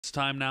It's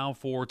time now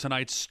for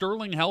tonight's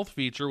Sterling Health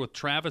feature with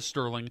Travis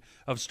Sterling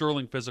of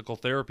Sterling Physical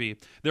Therapy.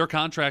 They're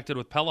contracted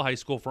with Pella High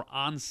School for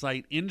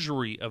on-site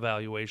injury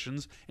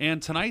evaluations.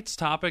 And tonight's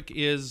topic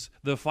is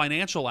the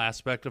financial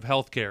aspect of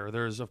healthcare.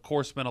 There's, of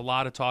course, been a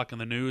lot of talk in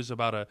the news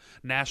about a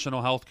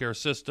national healthcare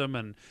system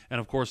and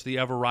of course, the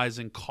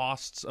ever-rising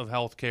costs of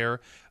healthcare.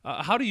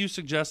 How do you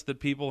suggest that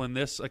people in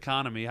this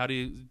economy, how do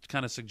you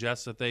kind of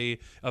suggest that they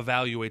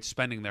evaluate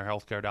spending their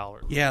healthcare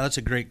dollars? Yeah, that's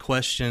a great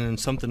question and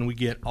something we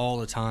get all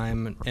the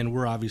time, and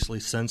we're obviously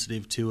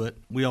sensitive to it.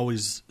 We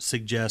always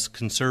suggest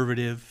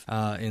conservative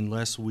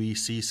unless we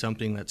see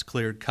something that's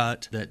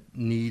clear-cut that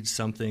needs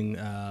something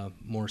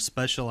more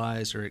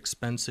specialized or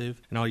expensive.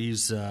 And I'll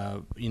use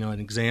an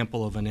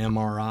example of an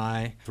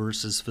MRI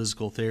versus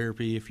physical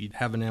therapy. If you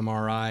have an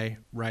MRI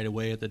right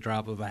away at the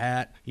drop of a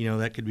hat,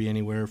 that could be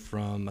anywhere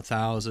from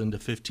 $1,000 to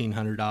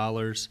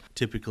 $1,500.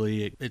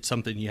 Typically, it's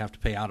something you have to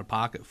pay out of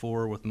pocket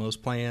for with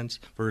most plans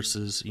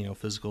versus,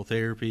 physical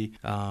therapy,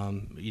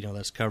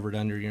 that's covered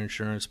under your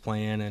insurance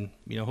plan. And,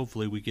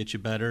 hopefully we get you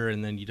better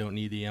and then you don't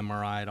need the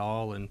MRI at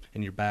all and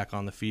you're back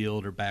on the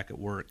field or back at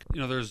work.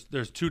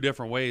 There's two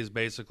different ways,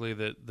 basically,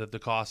 that the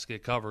costs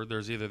get covered.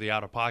 There's either the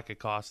out-of-pocket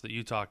costs that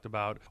you talked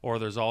about, or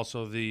there's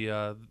also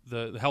the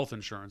health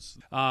insurance.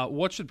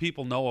 What should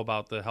people know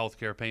about the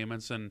healthcare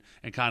payments and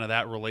kind of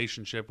that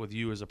relationship with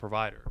you as a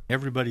provider?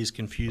 Everybody's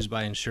confused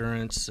by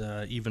insurance,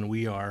 even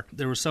we are.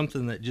 There was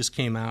something that just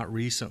came out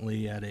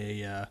recently at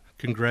a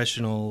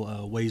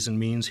congressional Ways and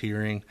Means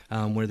hearing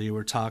where they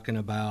were talking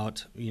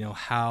about,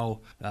 how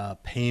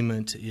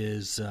payment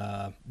is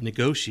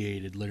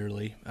negotiated,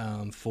 literally,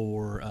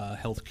 for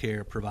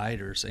healthcare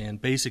providers.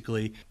 And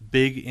basically,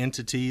 big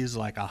entities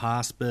like a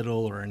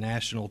hospital or a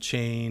national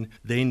chain,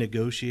 they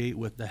negotiate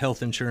with the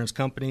health insurance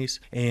companies,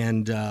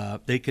 and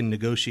they can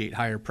negotiate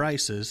higher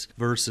prices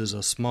versus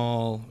a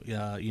small,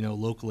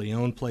 locally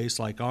owned place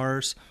like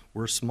ours.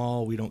 We're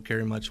small. We don't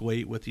carry much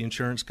weight with the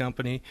insurance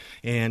company.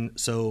 And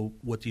so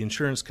what the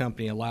insurance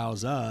company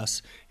allows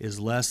us is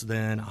less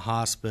than a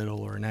hospital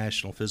or a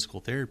national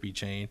physical therapy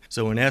chain.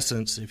 So in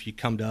essence, if you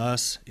come to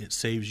us, it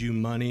saves you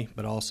money,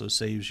 but also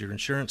saves your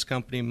insurance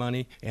company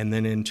money. And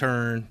then in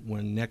turn,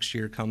 when next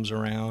year comes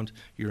around,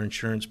 your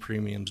insurance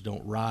premiums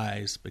don't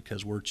rise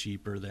because we're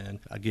cheaper than,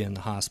 again,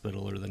 the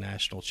hospital or the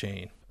national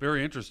chain.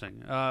 Very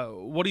interesting.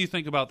 What do you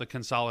think about the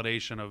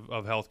consolidation of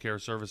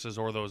healthcare services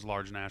or those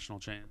large national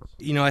chains?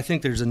 I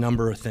think there's a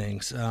number of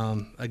things.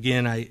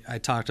 Again, I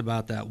talked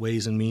about that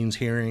Ways and Means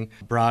hearing,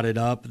 brought it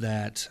up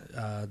that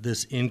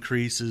this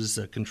increases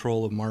the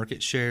control of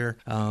market share,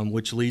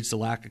 which leads to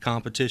lack of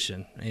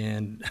competition.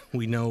 And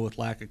we know with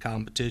lack of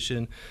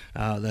competition,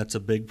 that's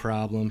a big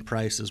problem.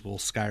 Prices will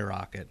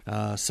skyrocket.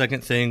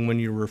 Second thing, when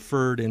you're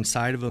referred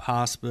inside of a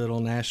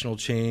hospital, national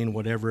chain,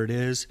 whatever it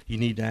is, you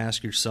need to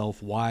ask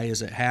yourself, why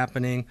is it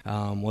happening?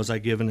 Was I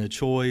given a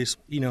choice?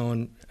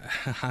 And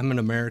I'm an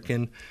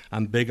American.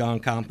 I'm big on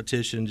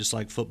competition, just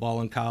like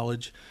football in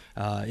college.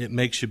 It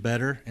makes you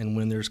better, and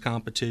when there's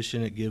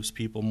competition, it gives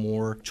people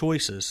more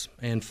choices.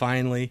 And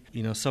finally,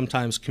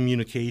 sometimes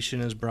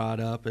communication is brought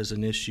up as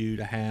an issue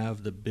to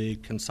have the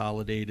big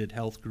consolidated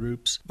health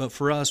groups. But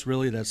for us,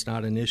 really, that's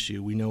not an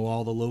issue. We know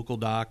all the local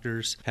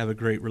doctors, have a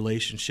great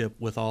relationship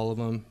with all of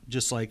them,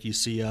 just like you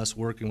see us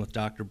working with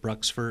Dr.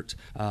 Bruxfort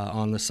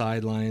on the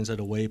sidelines at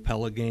away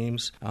Pella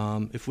games.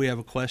 If we have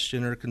a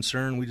question or a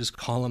concern, we just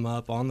call them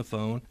up on the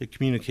phone. The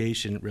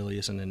communication really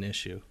isn't an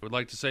issue. I would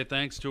like to say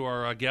thanks to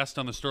our guest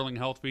on the Sterling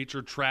Health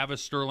feature,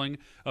 Travis Sterling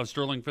of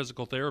Sterling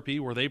Physical Therapy,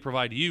 where they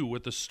provide you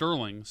with the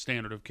Sterling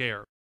standard of care.